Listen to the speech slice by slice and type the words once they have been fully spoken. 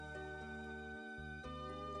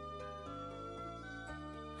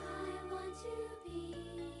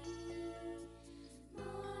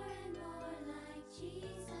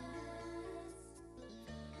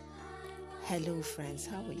Hello, friends.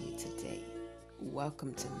 How are you today?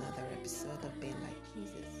 Welcome to another episode of Being Like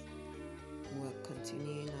Jesus. We're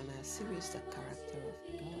continuing on our series, The Character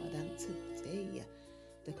of God, and today,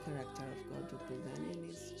 the character of God we'll be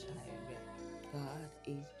learning is Jireh. God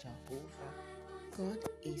is Jehovah. God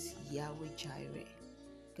is Yahweh Jireh.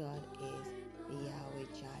 God is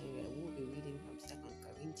Yahweh Jireh. We'll be reading from 2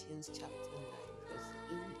 Corinthians chapter 9, verse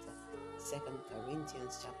 8. 2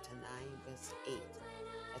 Corinthians chapter 9, verse 8.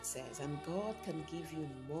 It says, and God can give you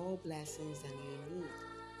more blessings than you need.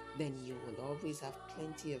 Then you will always have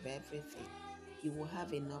plenty of everything. You will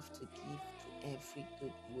have enough to give to every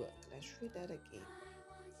good work. Let's read that again.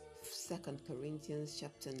 2 Corinthians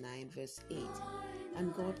chapter 9, verse 8.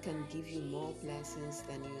 And God can give you more blessings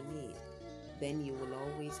than you need. Then you will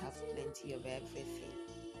always have plenty of everything.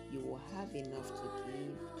 You will have enough to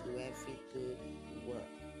give to every good work.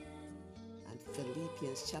 And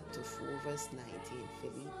Philippians chapter 4 verse 19.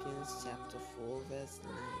 Philippians chapter 4 verse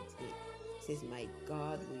 19 says, my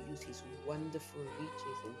God will use his wonderful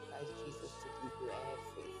riches in Christ Jesus to give you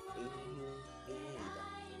everything you need.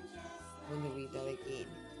 I'm going to read that again.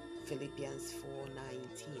 Philippians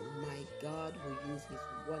 4:19. My God will use his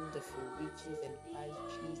wonderful riches in Christ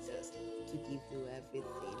Jesus to give you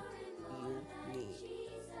everything you need.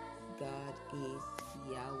 God is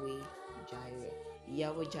Yahweh Jireh.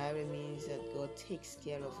 Yahweh Jireh means that God takes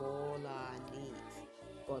care of all our needs.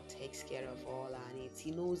 God takes care of all our needs.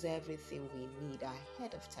 He knows everything we need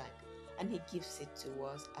ahead of time, and he gives it to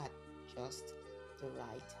us at just the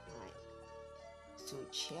right time. So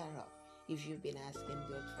cheer up. If you've been asking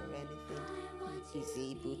God for anything, he is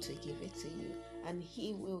able to give it to you, and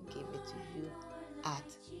he will give it to you at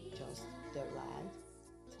just the right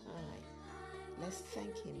time. Let's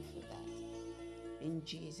thank him for that. In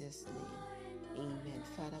Jesus' name, amen.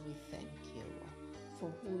 Father, we thank you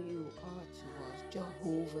for who you are to us,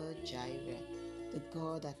 Jehovah Jireh, the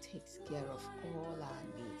God that takes care of all our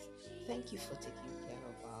needs. Thank you for taking care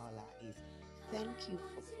of all our needs. Thank you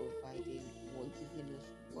for providing or giving us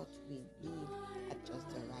what we need at just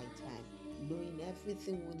the right time, knowing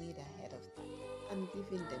everything we need ahead of time and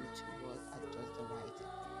giving them to us at just the right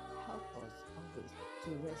time. Help us always to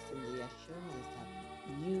rest in the assurance that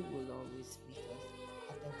you will always meet us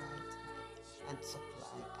at the right time and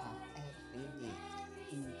supply our every need.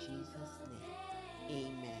 In Jesus' name,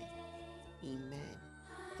 amen. Amen.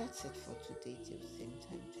 That's it for today. Till same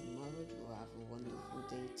time tomorrow. Do have a wonderful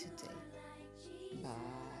day today. Bye.